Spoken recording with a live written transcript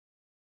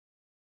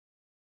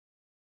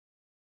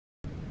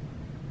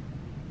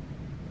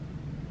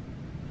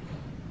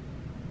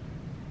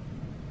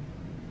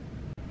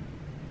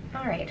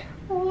All right,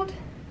 hold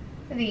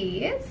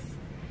these.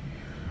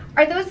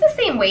 Are those the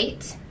same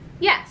weight?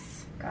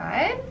 Yes. Good.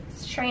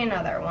 Let's try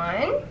another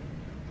one.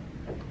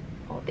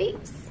 Hold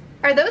these.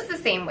 Are those the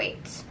same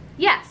weight?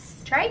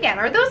 Yes. Try again.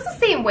 Are those the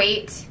same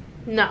weight?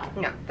 No.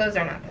 No, those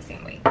are not the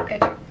same weight.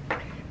 Good job.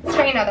 Let's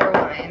try another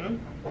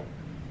one.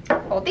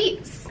 Hold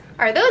these.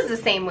 Are those the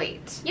same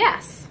weight?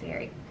 Yes.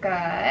 Very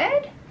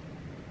good.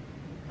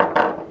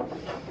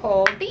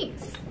 Hold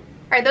these.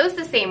 Are those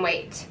the same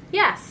weight?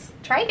 Yes.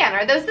 Try again.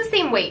 Are those the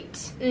same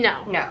weight?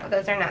 No. No,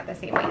 those are not the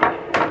same weight.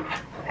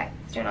 Okay,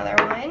 let's do another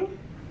one.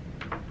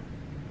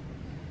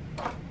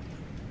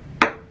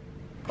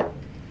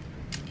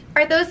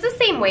 Are those the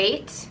same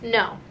weight?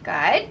 No.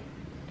 Good.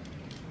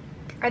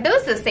 Are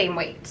those the same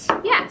weight?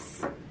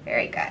 Yes.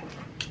 Very good.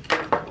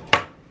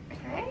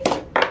 Okay.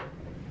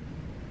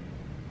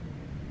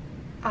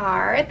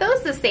 Are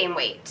those the same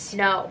weight?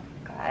 No.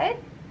 Good.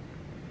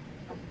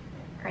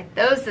 Are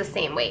those the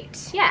same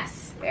weight?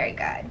 Yes. Very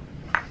good.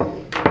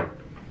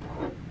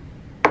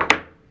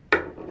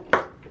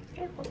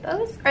 Okay, hold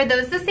those. Are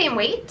those the same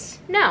weight?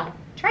 No.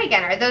 Try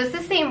again. Are those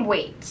the same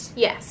weight?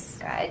 Yes.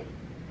 Good.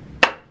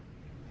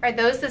 Are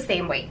those the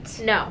same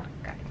weight? No.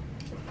 Good.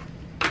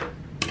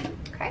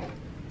 Okay.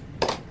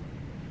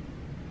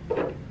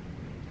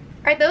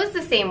 Are those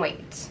the same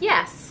weight?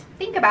 Yes.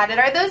 Think about it.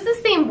 Are those the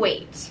same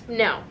weight?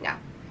 No. No.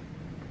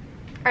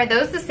 Are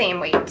those the same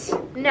weight?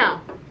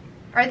 No.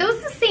 Are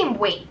those the same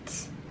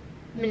weight?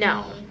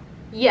 No.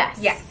 Yes.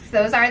 Yes,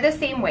 those are the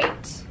same weight.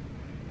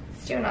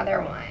 Let's do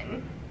another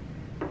one.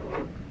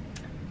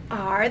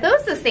 Are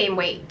those the same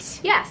weight?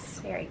 Yes.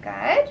 Very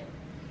good.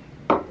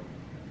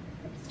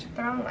 Oops, took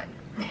the wrong one.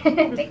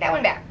 Take that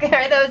one back.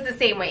 Are those the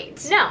same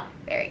weight? No.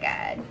 Very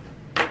good.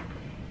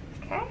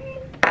 Okay.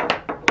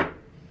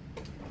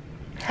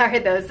 Are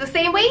those the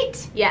same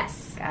weight?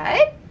 Yes.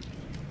 Good.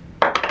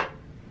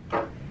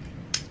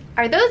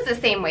 Are those the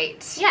same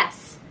weight?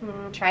 Yes.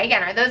 Try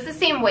again. Are those the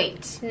same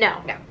weight?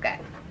 No. No. Good.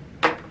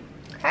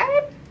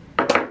 Okay.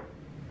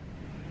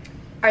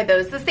 Are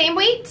those the same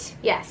weight?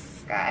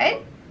 Yes.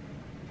 Good.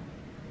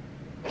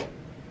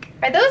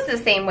 Are those the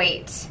same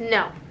weight?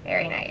 No.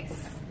 Very nice.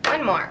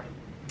 One more.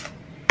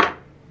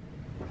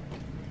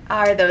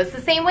 Are those the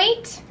same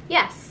weight?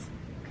 Yes.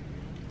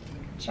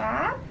 Good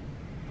job.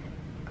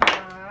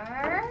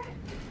 Are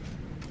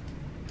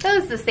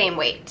those the same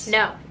weight?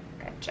 No.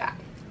 Good job.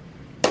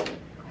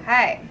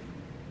 Okay.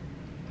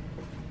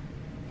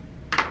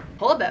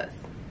 Hold those.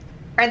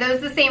 Are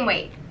those the same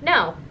weight?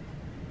 No.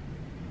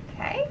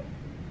 Okay.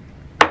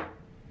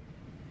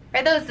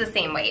 Are those the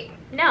same weight?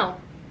 No.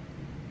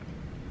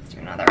 Let's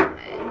do another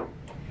one.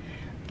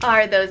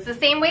 Are those the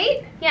same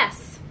weight?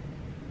 Yes.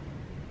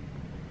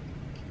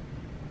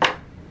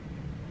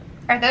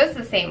 Are those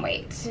the same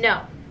weight?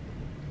 No.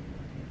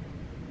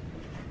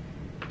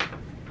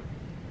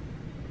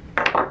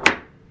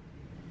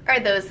 Are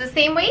those the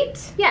same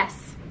weight?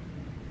 Yes.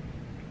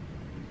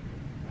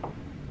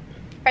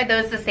 Are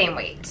those the same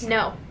weight?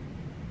 No.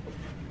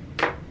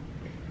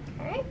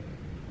 Okay.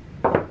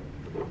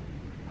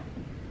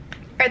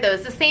 Are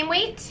those the same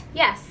weight?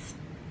 Yes.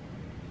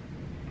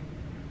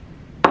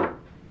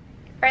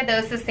 Are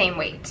those the same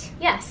weight?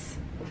 Yes.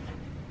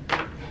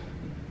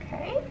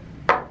 Okay.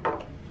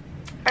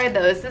 Are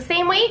those the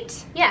same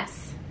weight?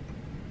 Yes.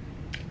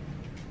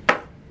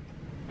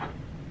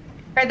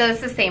 Are those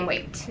the same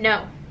weight?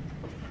 No.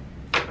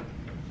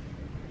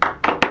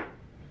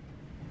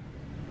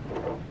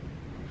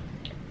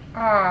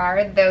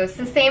 Are those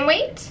the same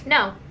weight?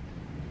 No.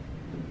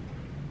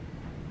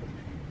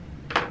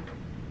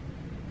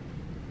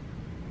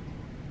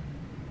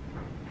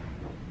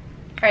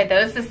 Are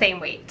those the same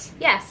weight?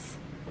 Yes.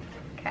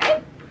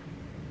 Okay.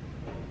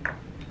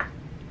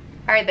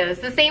 Are those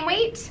the same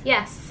weight?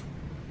 Yes.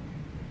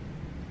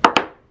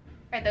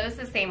 Are those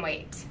the same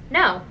weight?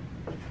 No.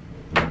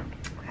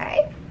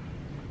 Okay.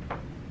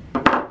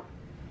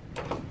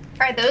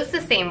 Are those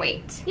the same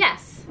weight?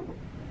 Yes.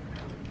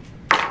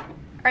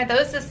 Are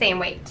those the same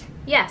weight?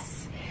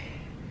 Yes.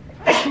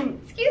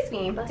 Excuse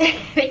me.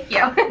 Thank you.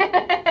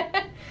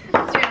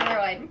 Let's do another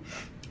one.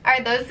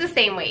 Are those the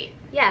same weight?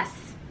 Yes.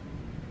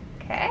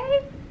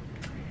 Okay.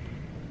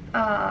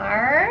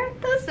 Are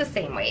those the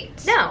same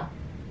weight? No.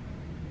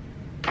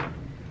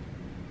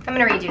 I'm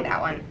going to redo that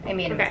one. I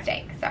made a Okay.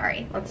 mistake.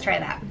 Sorry. Let's try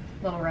that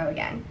little row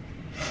again.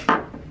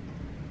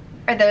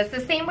 Are those the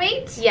same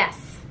weight?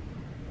 Yes.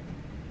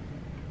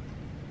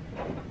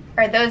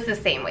 Are those the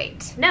same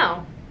weight?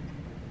 No.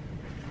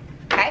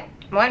 Okay.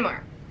 One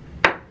more.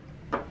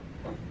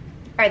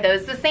 Are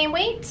those the same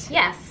weight?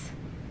 Yes.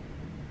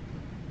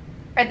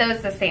 Are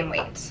those the same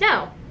weight?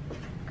 No.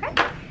 Okay.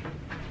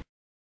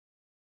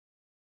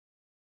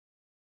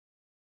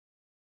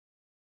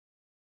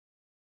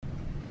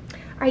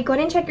 All right, go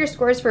ahead and check your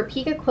scores for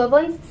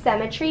PEAK-Equivalence,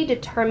 Symmetry,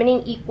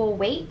 Determining Equal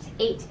Weight,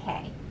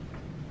 8K.